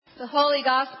The Holy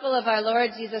Gospel of our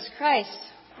Lord Jesus Christ,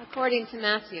 according to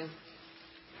Matthew.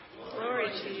 Glory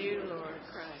to you, Lord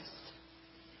Christ.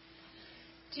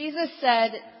 Jesus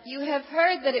said, "You have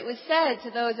heard that it was said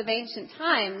to those of ancient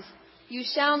times, 'You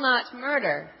shall not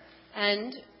murder,'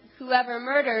 and 'Whoever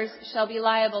murders shall be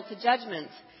liable to judgment.'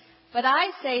 But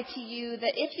I say to you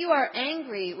that if you are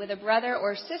angry with a brother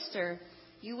or sister,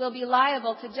 you will be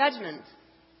liable to judgment.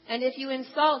 And if you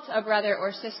insult a brother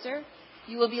or sister,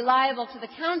 you will be liable to the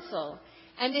council.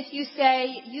 And if you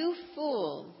say, 'You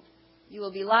fool,' you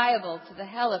will be liable to the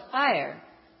hell of fire.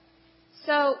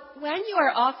 So when you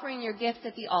are offering your gift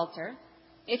at the altar,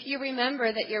 if you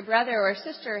remember that your brother or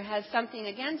sister has something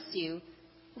against you,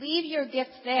 leave your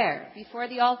gift there before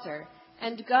the altar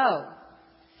and go,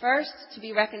 first to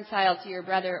be reconciled to your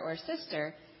brother or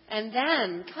sister, and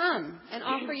then come and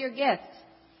offer your gift.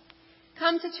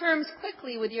 Come to terms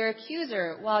quickly with your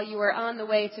accuser while you are on the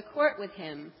way to court with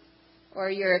him,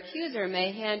 or your accuser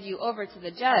may hand you over to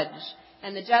the judge,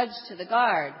 and the judge to the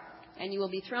guard, and you will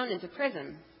be thrown into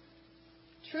prison.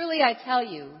 Truly I tell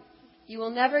you, you will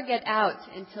never get out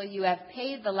until you have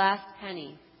paid the last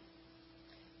penny.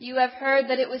 You have heard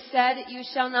that it was said, 'You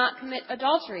shall not commit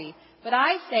adultery.' But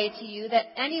I say to you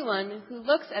that anyone who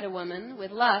looks at a woman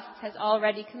with lust has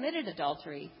already committed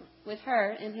adultery with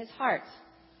her in his heart.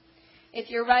 If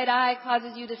your right eye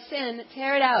causes you to sin,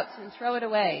 tear it out and throw it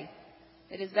away.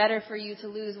 It is better for you to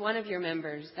lose one of your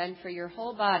members than for your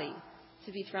whole body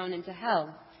to be thrown into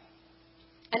hell.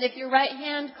 And if your right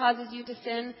hand causes you to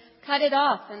sin, cut it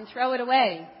off and throw it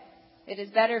away. It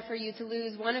is better for you to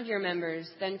lose one of your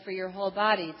members than for your whole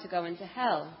body to go into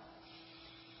hell.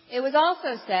 It was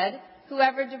also said,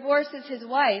 'Whoever divorces his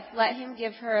wife, let him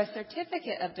give her a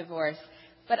certificate of divorce.'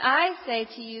 But I say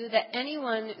to you that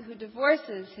anyone who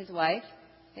divorces his wife,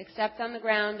 except on the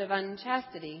ground of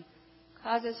unchastity,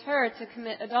 causes her to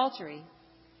commit adultery.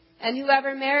 And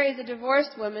whoever marries a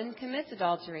divorced woman commits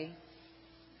adultery.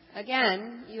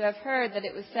 Again, you have heard that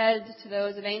it was said to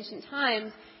those of ancient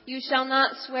times, 'You shall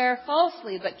not swear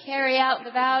falsely, but carry out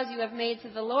the vows you have made to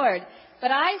the Lord.'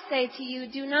 But I say to you,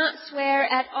 do not swear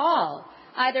at all,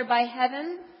 either by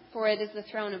heaven, for it is the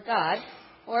throne of God,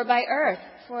 or by earth,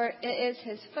 for it is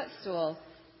his footstool,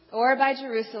 or by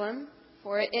Jerusalem,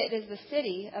 for it is the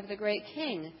city of the great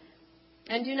King.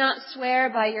 And do not swear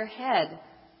by your head,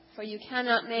 for you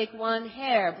cannot make one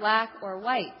hair black or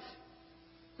white.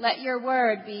 Let your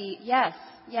word be yes,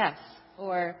 yes,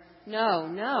 or no,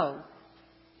 no.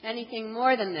 Anything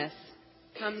more than this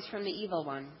comes from the evil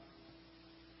one."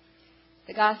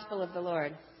 The Gospel of the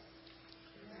Lord.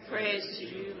 Praise to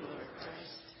you, Lord Christ.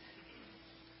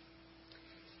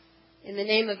 In the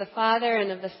name of the Father,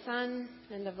 and of the Son,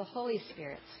 and of the Holy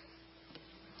Spirit.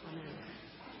 Amen.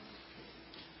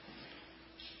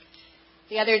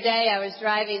 The other day I was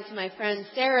driving to my friend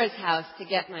Sarah's house to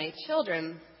get my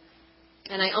children,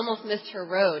 and I almost missed her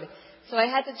road. So I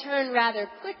had to turn rather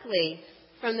quickly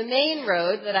from the main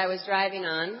road that I was driving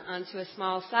on onto a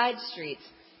small side street,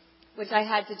 which I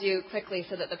had to do quickly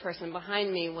so that the person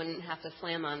behind me wouldn't have to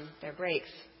slam on their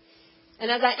brakes. And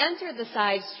as I entered the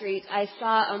side street, I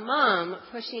saw a mom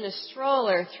pushing a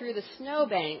stroller through the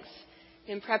snowbanks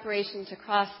in preparation to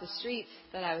cross the street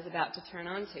that I was about to turn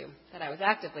onto, that I was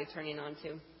actively turning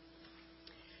onto.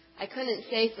 I couldn't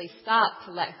safely stop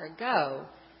to let her go,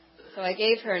 so I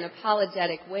gave her an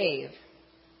apologetic wave,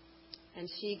 and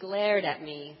she glared at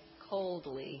me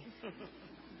coldly.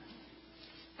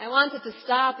 I wanted to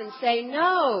stop and say,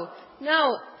 no,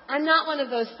 I'm not one of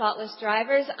those thoughtless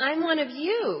drivers. I'm one of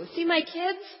you. See my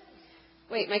kids?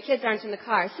 Wait, my kids aren't in the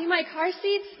car. See my car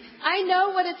seats? I know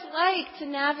what it's like to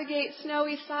navigate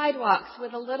snowy sidewalks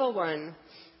with a little one,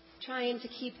 trying to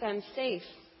keep them safe.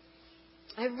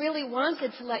 I really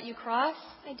wanted to let you cross.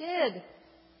 I did,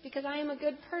 because I am a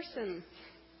good person.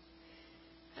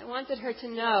 I wanted her to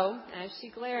know, as she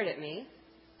glared at me,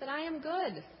 that I am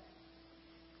good.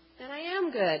 And I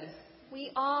am good.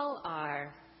 We all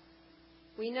are.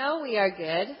 We know we are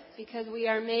good because we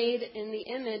are made in the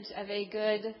image of a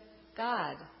good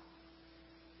God.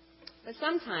 But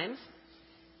sometimes,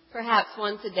 perhaps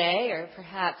once a day or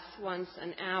perhaps once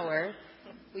an hour,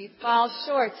 we fall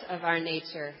short of our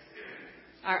nature,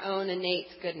 our own innate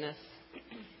goodness.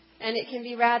 And it can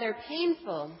be rather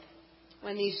painful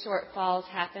when these shortfalls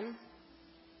happen.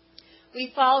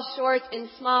 We fall short in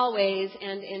small ways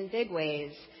and in big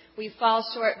ways. We fall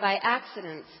short by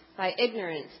accident, by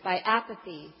ignorance, by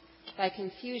apathy, by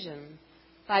confusion,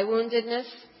 by woundedness,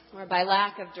 or by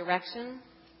lack of direction,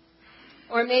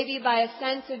 or maybe by a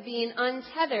sense of being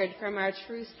untethered from our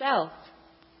true self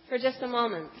for just a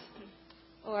moment,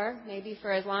 or maybe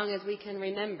for as long as we can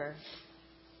remember.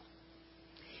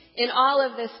 In all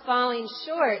of this falling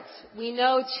short, we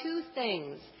know two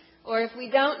things, or if we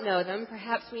don't know them,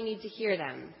 perhaps we need to hear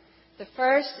them. The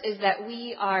first is that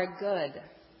we are good,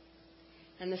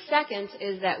 and the second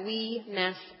is that we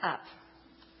mess up.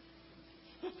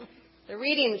 The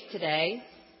readings today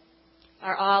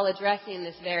are all addressing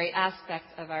this very aspect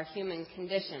of our human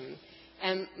condition,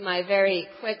 and my very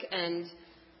quick and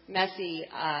messy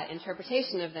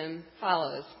interpretation of them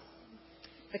follows.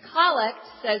 The collect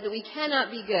says that we cannot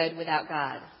be good without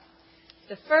God.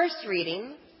 The first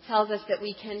reading tells us that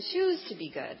we can choose to be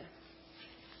good.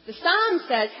 The Psalm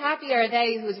says, "Happy are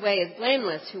they whose way is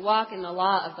blameless, who walk in the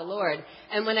law of the Lord."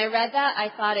 And when I read that, I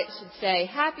thought it should say,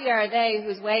 "Happy are they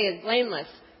whose way is blameless,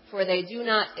 for they do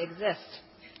not exist."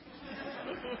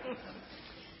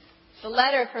 The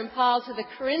letter from Paul to the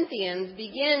Corinthians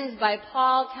begins by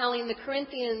Paul telling the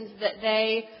Corinthians that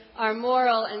they are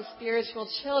moral and spiritual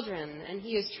children, and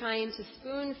he is trying to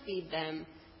spoon-feed them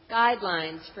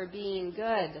guidelines for being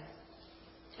good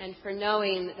and for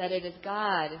knowing that it is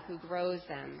God who grows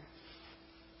them.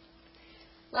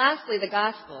 Lastly, the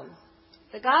gospel.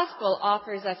 The gospel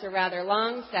offers us a rather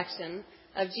long section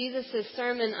of Jesus'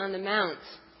 Sermon on the Mount,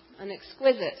 an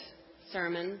exquisite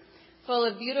sermon full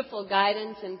of beautiful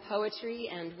guidance and poetry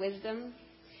and wisdom.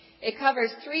 It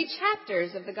covers 3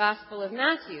 chapters of the Gospel of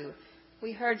Matthew.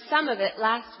 We heard some of it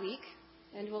last week,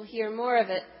 and we'll hear more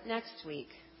of it next week.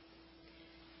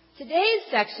 Today's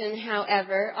section,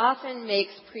 however, often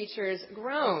makes preachers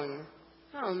groan.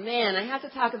 Oh man, I have to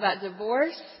talk about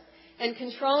divorce and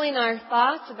controlling our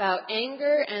thoughts about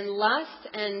anger and lust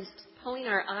and pulling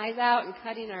our eyes out and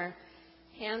cutting our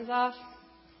hands off.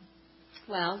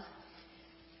 Well,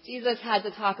 Jesus had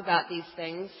to talk about these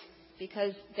things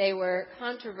because they were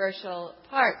controversial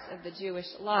parts of the Jewish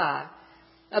law.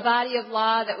 A body of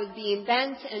law that was being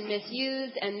bent and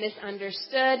misused and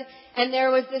misunderstood. And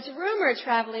there was this rumor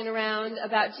traveling around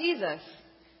about Jesus,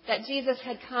 that Jesus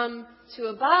had come to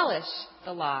abolish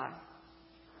the law.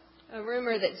 A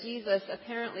rumor that Jesus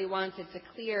apparently wanted to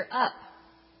clear up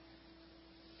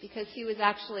because he was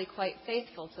actually quite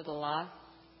faithful to the law.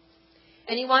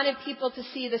 And he wanted people to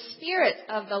see the spirit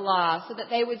of the law so that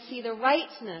they would see the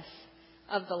rightness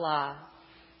of the law.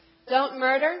 Don't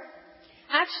murder.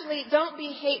 Actually, don't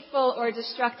be hateful or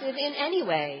destructive in any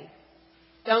way.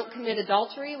 Don't commit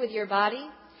adultery with your body.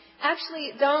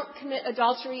 Actually, don't commit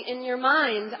adultery in your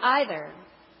mind either.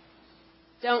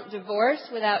 Don't divorce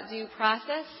without due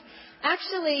process.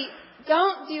 Actually,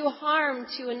 don't do harm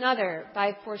to another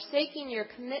by forsaking your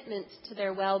commitment to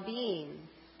their well-being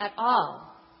at all.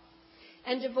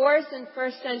 And divorce in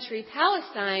first century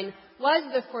Palestine was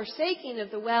the forsaking of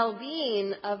the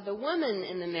well-being of the woman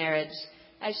in the marriage,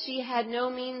 as she had no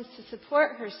means to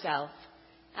support herself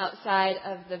outside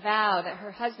of the vow that her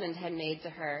husband had made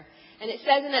to her. And it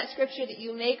says in that scripture that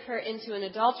you make her into an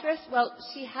adulteress. Well,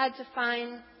 she had to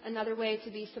find another way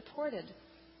to be supported.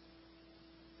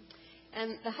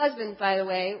 And the husband, by the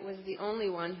way, was the only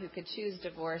one who could choose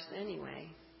divorce anyway.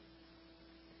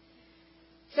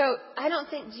 So I don't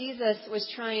think Jesus was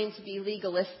trying to be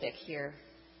legalistic here.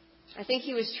 I think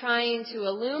he was trying to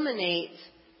illuminate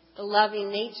the loving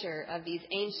nature of these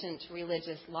ancient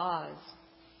religious laws.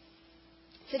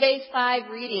 Today's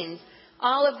 5 readings,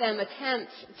 all of them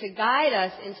attempts to guide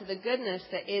us into the goodness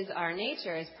that is our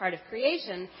nature as part of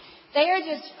creation. They are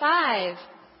just 5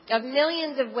 of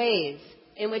millions of ways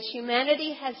in which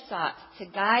humanity has sought to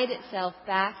guide itself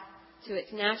back to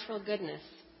its natural goodness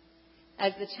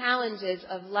as the challenges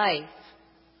of life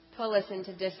pull us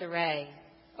into disarray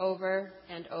over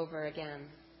and over again.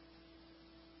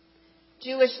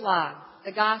 Jewish law,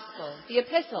 the gospel, the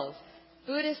epistles,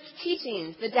 Buddhist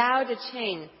teachings, the Tao Te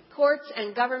Ching, courts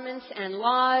and governments and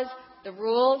laws, the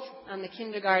rules on the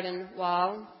kindergarten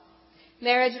wall,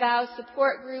 marriage vows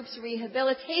support groups,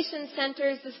 rehabilitation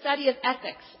centers, the study of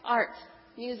ethics, art,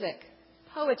 music,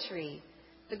 poetry,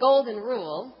 the Golden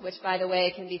Rule, which, by the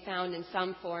way, can be found in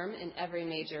some form in every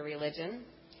major religion,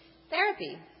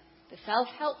 therapy, the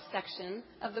self-help section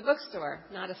of the bookstore,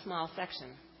 not a small section,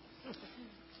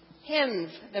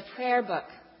 hymns, the prayer book,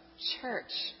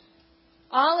 church.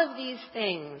 All of these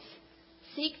things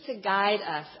seek to guide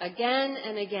us again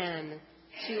and again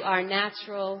to our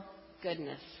natural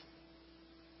goodness.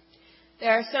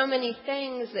 There are so many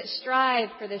things that strive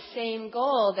for the same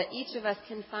goal that each of us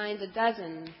can find a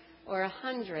dozen or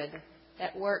 100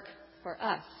 that work for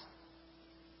us.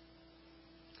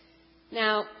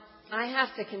 Now, I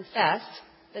have to confess,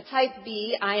 the type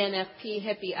B, INFP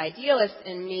hippie idealist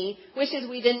in me wishes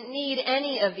we didn't need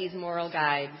any of these moral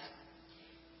guides.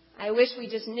 I wish we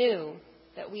just knew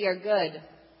that we are good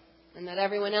and that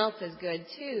everyone else is good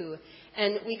too,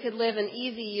 and we could live an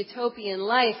easy utopian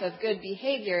life of good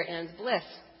behavior and bliss.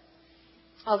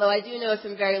 Although I do know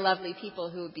some very lovely people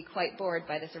who would be quite bored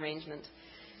by this arrangement.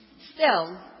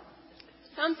 Still,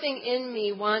 something in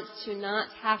me wants to not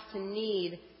have to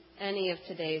need any of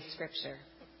today's scripture.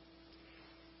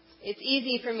 It's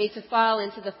easy for me to fall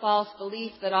into the false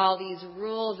belief that all these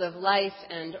rules of life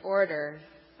and order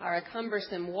are a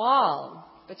cumbersome wall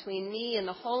between me and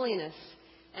the holiness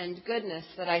and goodness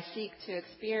that I seek to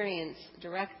experience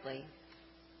directly.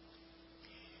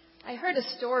 I heard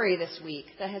a story this week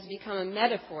that has become a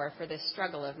metaphor for this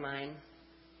struggle of mine.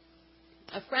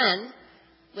 A friend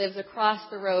lives across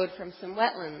the road from some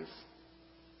wetlands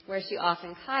where she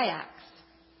often kayaks.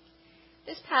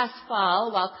 This past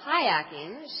fall, while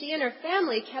kayaking, she and her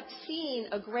family kept seeing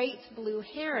a great blue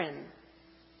heron,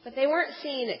 but they weren't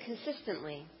seeing it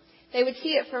consistently. They would see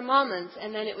it for moments,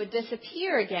 and then it would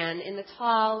disappear again in the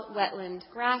tall wetland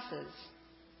grasses.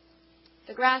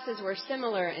 The grasses were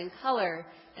similar in color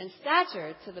and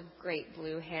stature to the great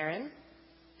blue heron,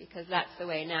 because that's the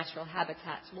way natural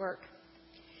habitats work.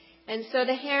 And so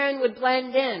the heron would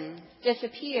blend in,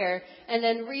 disappear, and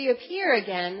then reappear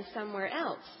again somewhere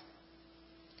else.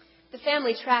 The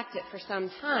family tracked it for some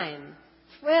time,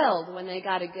 thrilled when they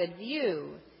got a good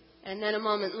view, and then a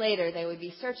moment later they would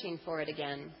be searching for it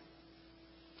again,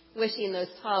 wishing those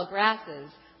tall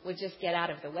grasses would just get out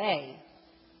of the way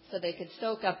so they could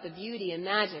soak up the beauty and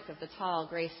magic of the tall,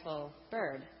 graceful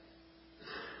bird.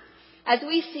 As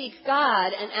we seek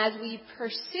God and as we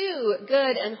pursue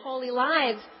good and holy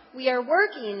lives, we are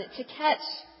working to catch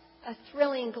a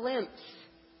thrilling glimpse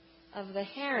of the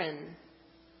heron,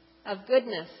 of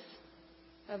goodness,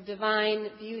 of divine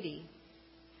beauty.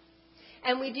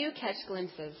 And we do catch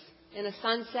glimpses in a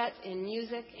sunset, in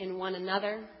music, in one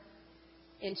another,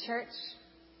 in church,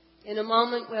 in a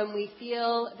moment when we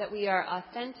feel that we are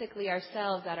authentically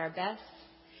ourselves at our best,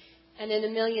 and in a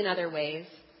million other ways.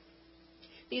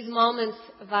 These moments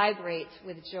vibrate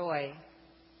with joy.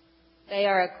 They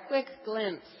are a quick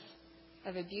glimpse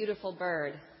of a beautiful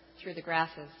bird through the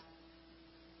grasses.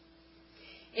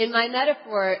 In my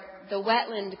metaphor, the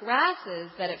wetland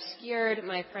grasses that obscured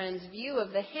my friend's view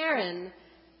of the heron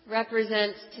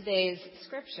represent today's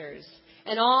scriptures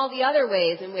and all the other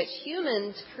ways in which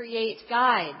humans create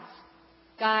guides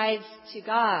to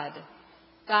God,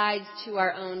 guides to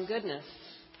our own goodness.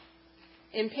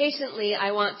 Impatiently,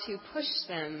 I want to push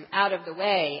them out of the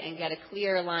way and get a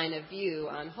clear line of view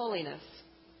on holiness.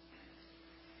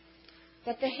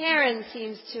 But the heron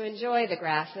seems to enjoy the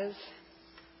grasses.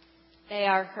 They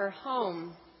are her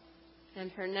home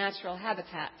and her natural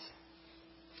habitat.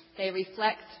 They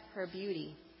reflect her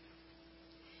beauty.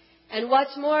 And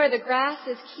what's more, the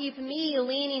grasses keep me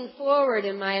leaning forward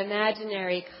in my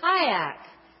imaginary kayak,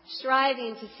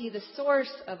 striving to see the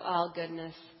source of all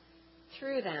goodness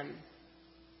through them.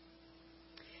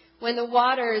 When the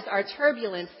waters are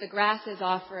turbulent, the grasses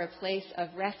offer a place of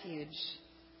refuge.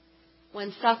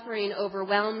 When suffering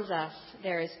overwhelms us,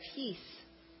 there is peace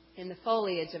in the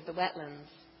foliage of the wetlands.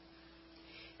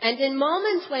 And in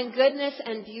moments when goodness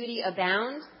and beauty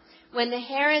abound, when the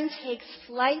heron takes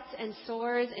flight and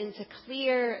soars into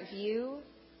clear view,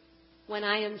 when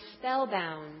I am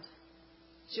spellbound,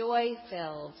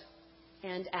 joy-filled,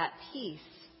 and at peace,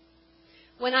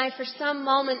 when I for some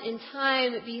moment in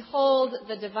time behold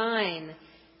the divine,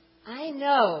 I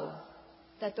know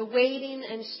that the waiting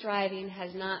and striving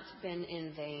has not been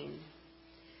in vain.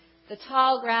 The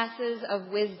tall grasses of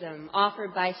wisdom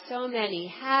offered by so many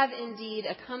have indeed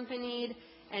accompanied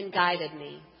and guided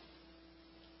me.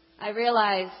 I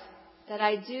realize that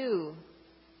I do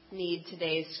need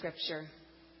today's scripture,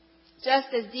 just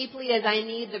as deeply as I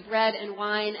need the bread and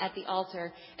wine at the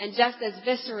altar, and just as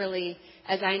viscerally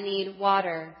as I need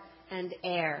water and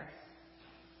air.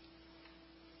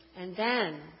 And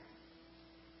then,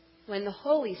 when the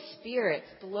Holy Spirit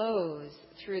blows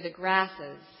through the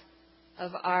grasses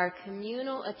of our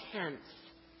communal attempts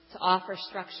to offer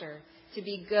structure, to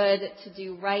be good, to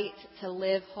do right, to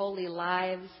live holy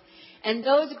lives, and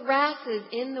those grasses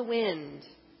in the wind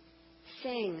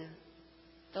sing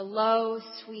the low,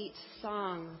 sweet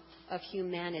song of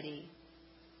humanity.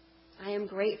 I am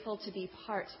grateful to be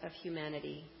part of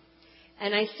humanity.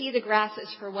 And I see the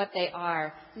grasses for what they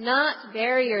are, not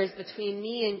barriers between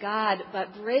me and God,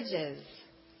 but bridges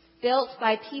built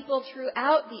by people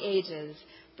throughout the ages,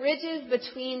 bridges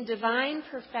between divine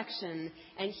perfection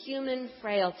and human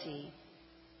frailty,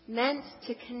 meant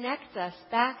to connect us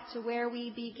back to where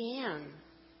we began,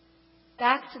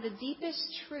 back to the deepest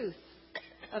truth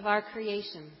of our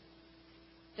creation,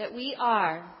 that we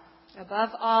are, above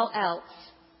all else,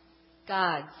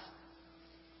 God's,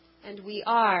 and we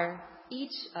are,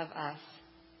 each of us,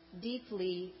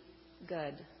 deeply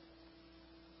good.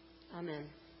 Amen.